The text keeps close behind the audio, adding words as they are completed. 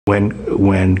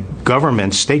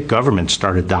When state governments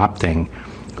start adopting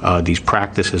these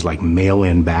practices like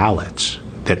mail-in ballots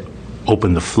that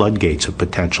open the floodgates of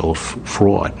potential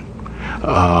fraud,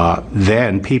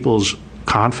 then people's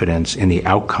confidence in the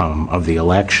outcome of the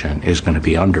election is going to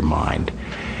be undermined.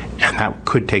 And that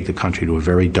could take the country to a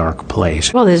very dark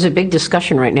place. Well, there's a big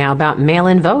discussion right now about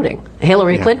mail-in voting.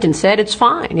 Hillary Clinton said it's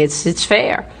fine, it's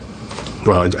fair.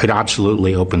 Well, it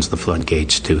absolutely opens the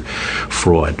floodgates to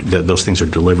fraud. Those things are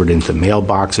delivered into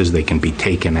mailboxes. They can be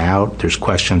taken out. There's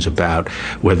questions about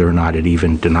whether or not it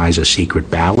even denies a secret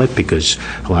ballot, because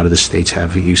a lot of the states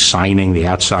have you signing the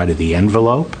outside of the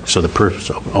envelope. So the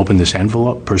person who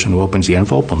opens the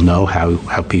envelope will know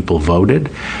how people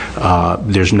voted.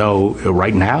 There's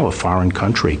right now, a foreign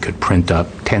country could print up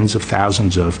tens of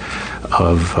thousands of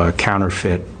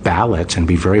counterfeit ballots and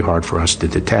be very hard for us to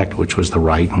detect which was the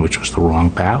right and which was the wrong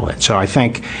ballot. So I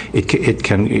think it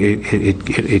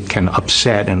can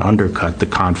upset and undercut the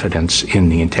confidence in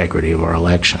the integrity of our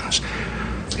elections.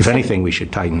 If anything, we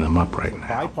should tighten them up right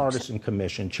now. A bipartisan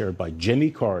commission chaired by Jimmy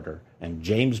Carter and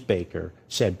James Baker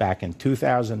said back in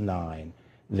 2009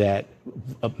 that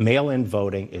mail-in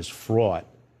voting is fraught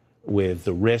with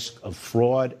the risk of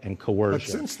fraud and coercion.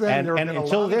 But since then, there have been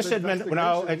until this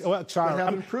administration,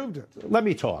 haven't proved it. Let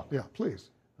me talk. Yeah, please.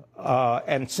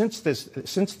 And since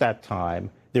that time,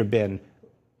 there have been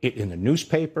in the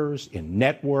newspapers, in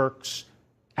networks,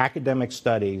 academic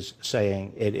studies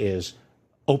saying it is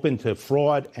open to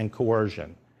fraud and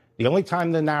coercion. The only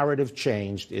time the narrative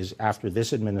changed is after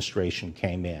this administration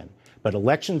came in. But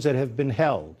elections that have been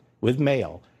held with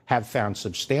mail have found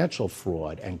substantial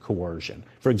fraud and coercion.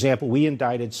 For example, we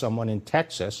indicted someone in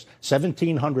Texas,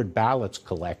 1,700 ballots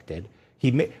collected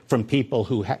from people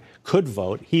who could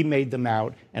vote. He made them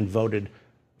out and voted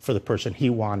for the person he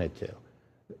wanted to.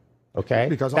 Okay?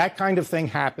 Because that kind of thing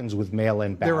happens with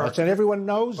mail-in ballots, and everyone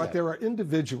knows that. But there are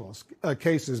individual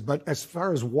cases, but as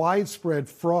far as widespread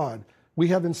fraud, we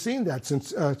haven't seen that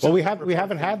since. Well, we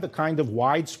haven't had the kind of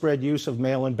widespread use of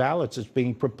mail-in ballots that's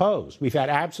being proposed. We've had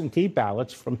absentee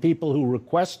ballots from people who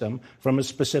request them from a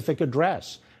specific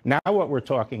address. Now what we're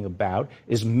talking about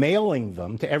is mailing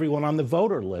them to everyone on the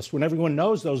voter list when everyone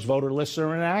knows those voter lists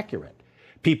are inaccurate.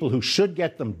 People who should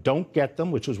get them don't get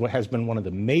them, which is what has been one of the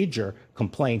major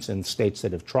complaints in states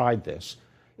that have tried this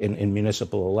in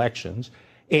municipal elections.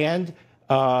 And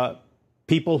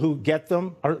people who get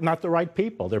them are not the right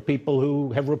people. They're people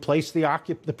who have replaced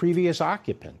the previous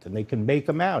occupant, and they can make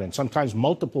them out. And sometimes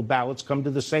multiple ballots come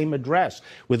to the same address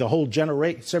with a whole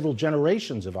several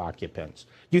generations of occupants.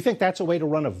 Do you think that's a way to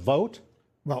run a vote?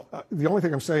 Well, the only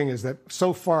thing I'm saying is that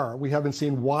so far we haven't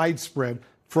seen widespread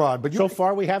fraud. But so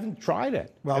far we haven't tried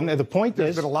it. Well, and the point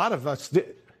is that a lot of us.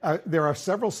 There are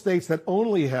several states that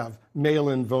only have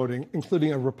mail-in voting,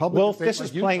 including a Republican state. Well, this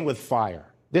is playing with fire.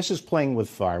 This is playing with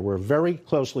fire. We're a very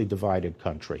closely divided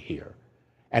country here.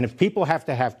 And if people have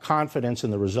to have confidence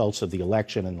in the results of the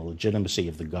election and the legitimacy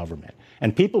of the government,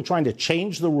 and people trying to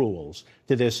change the rules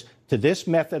to this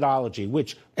methodology,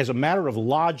 which, as a matter of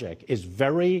logic, is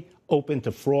very open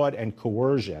to fraud and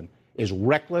coercion, is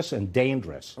reckless and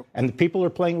dangerous. And the people are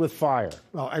playing with fire.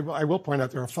 Well, I will point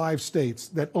out there are 5 states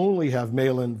that only have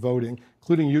mail-in voting,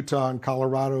 including Utah and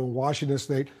Colorado, Washington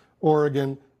State,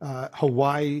 Oregon,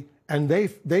 Hawaii. And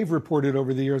they've reported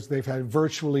over the years they've had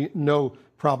virtually no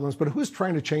problems. But who's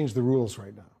trying to change the rules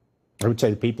right now? I would say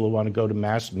the people who want to go to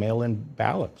mass mail-in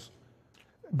ballots.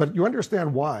 But you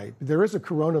understand why. There is a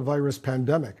coronavirus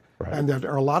pandemic. Right. And there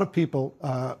are a lot of people,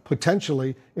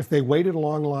 potentially, if they waited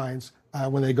long lines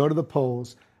when they go to the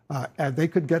polls, they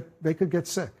could get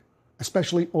sick,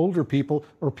 especially older people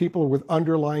or people with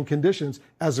underlying conditions.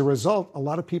 As a result, a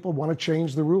lot of people want to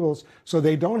change the rules so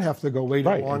they don't have to go wait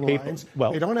in long lines.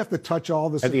 Well, they don't have to touch all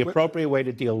this. And the appropriate way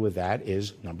to deal with that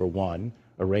is, number one,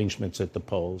 arrangements at the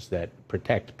polls that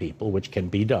protect people, which can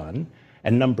be done.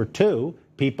 And number two,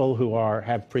 people who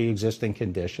have pre-existing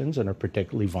conditions and are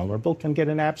particularly vulnerable can get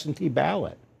an absentee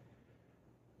ballot.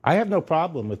 I have no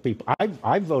problem with people.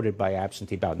 I voted by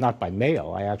absentee ballot, not by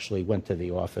mail. I actually went to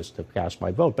the office to cast my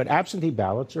vote. But absentee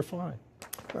ballots are fine.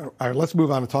 All right, let's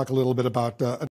move on and talk a little bit about